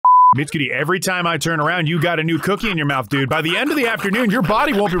Mitsuki, every time I turn around, you got a new cookie in your mouth, dude. By the end of the afternoon, your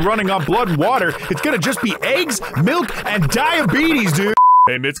body won't be running on blood and water. It's gonna just be eggs, milk, and diabetes, dude.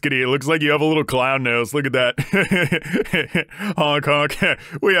 Hey, Mitsuki, it looks like you have a little clown nose. Look at that. Honk, honk.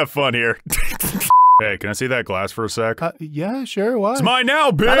 We have fun here. Hey, can I see that glass for a sec? Yeah, sure, why? It's mine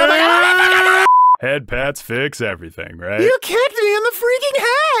now, bitch! Head pats fix everything, right? You kicked me in the freaking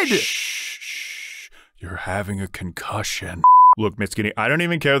head! Shh. You're having a concussion. Look, Mitsuki, I don't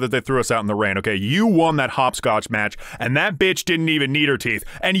even care that they threw us out in the rain, okay? You won that hopscotch match, and that bitch didn't even need her teeth.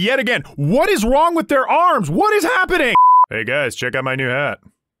 And yet again, what is wrong with their arms? What is happening? Hey guys, check out my new hat.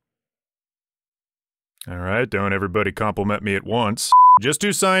 Alright, don't everybody compliment me at once. Just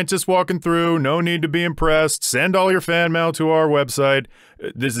two scientists walking through, no need to be impressed. Send all your fan mail to our website.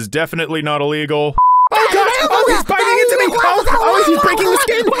 This is definitely not illegal. Oh god! Oh, he's biting into me! Oh, he's breaking the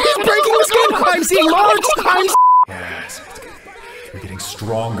skin! He's breaking the skin! I'm seeing marks! Yes, Mitsuki. You're getting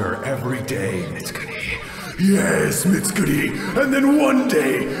stronger every day, Mitsuki. Yes, Mitsuki. And then one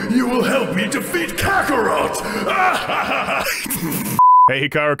day, you will help me defeat Kakarot! Hey,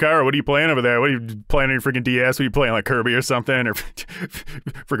 Hikaru, what are you playing over there? What are you playing on your freaking DS? What are you playing, like Kirby or something? Or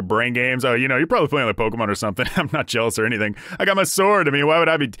freaking brain games? Oh, you know, you're probably playing like Pokemon or something. I'm not jealous or anything. I got my sword. I mean, why would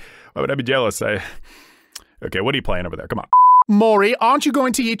I be jealous? Okay, what are you playing over there? Come on. Mori, aren't you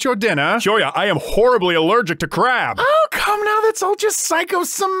going to eat your dinner? Shoya, I am horribly allergic to crab. Oh, come now, that's all just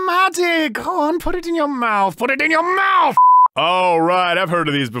psychosomatic. Go on, put it in your mouth. Put it in your mouth! Oh, right, I've heard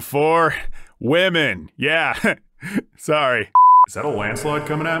of these before. Women, yeah. Sorry. Is that a landslide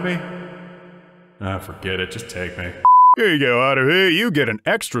coming at me? Ah, forget it, just take me. Here you go, out of here, you get an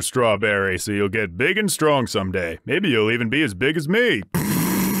extra strawberry, so you'll get big and strong someday. Maybe you'll even be as big as me.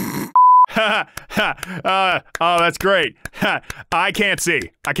 Ha ha, oh, that's great. Ha, I can't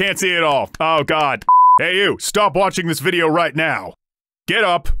see at all. Oh, God. Hey, you, stop watching this video right now. Get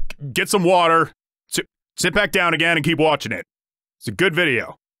up, get some water, sit back down again and keep watching it. It's a good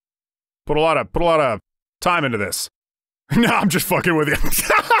video. Put a lot of time into this. No, I'm just fucking with you.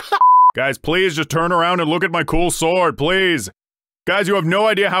 Guys, please just turn around and look at my cool sword, please. Guys, you have no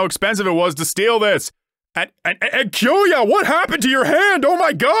idea how expensive it was to steal this. And Kyoya, what happened to your hand? Oh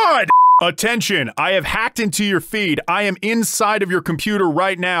my God! Attention, I have hacked into your feed. I am inside of your computer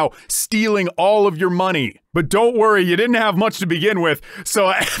right now, stealing all of your money. But don't worry, you didn't have much to begin with,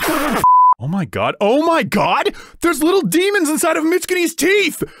 so Oh my God, there's little demons inside of Mitsuki's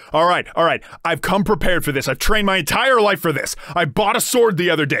teeth! All right, I've come prepared for this. I've trained my entire life for this. I bought a sword the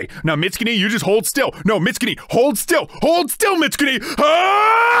other day. Now, Mitsuki, you just hold still. No, Mitsuki, hold still, Mitsuki!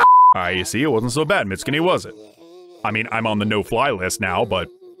 Ah! You see, it wasn't so bad, Mitsuki, was it? I mean, I'm on the no-fly list now, but,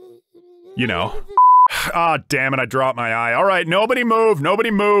 you know. Ah, damn it, I dropped my eye. All right, nobody move,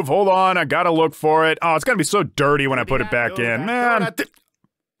 hold on, I gotta look for it. Oh, it's gonna be so dirty when I put it back in, man.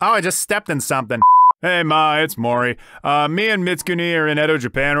 Oh, I just stepped in something. Hey, Ma, it's Mori. Me and Mitsukuni are in Edo,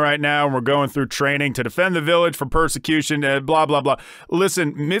 Japan right now, and we're going through training to defend the village from persecution, blah, blah, blah.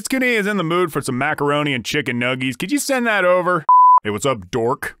 Listen, Mitsukuni is in the mood for some macaroni and chicken nuggies. Could you send that over? Hey, what's up,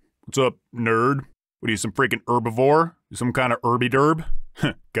 dork? What's up, nerd? What are you, some freaking herbivore? You some kind of herby-derb?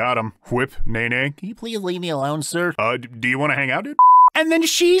 Got him. Whip, nay-nay. Can you please leave me alone, sir? Do you want to hang out, dude? And then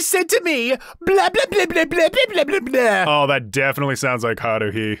she said to me, blah, blah, blah, blah, blah, blah, blah, blah. Oh, that definitely sounds like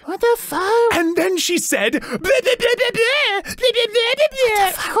Haruhi. What the fuck? And then she said, blah, blah, blah, blah, blah, blah, blah, blah, blah.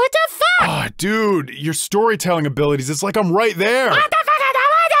 What the fuck? What the fuck? Oh, dude, your storytelling abilities, it's like I'm right there. What the fuck?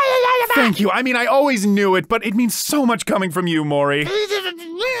 Thank you. I mean, I always knew it, but it means so much coming from you, Mori.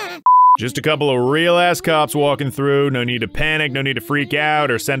 Just a couple of real-ass cops walking through. No need to panic, no need to freak out,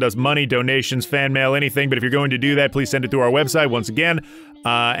 or send us money, donations, fan mail, anything. But if you're going to do that, please send it through our website once again.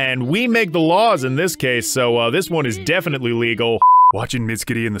 And we make the laws in this case, so this one is definitely legal. Watching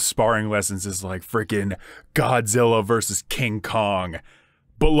Mitsuki in the sparring lessons is like freaking Godzilla versus King Kong.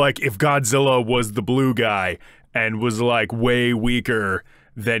 But like, if Godzilla was the blue guy and was like way weaker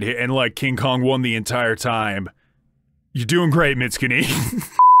than and like King Kong won the entire time. You're doing great, Mitsuki.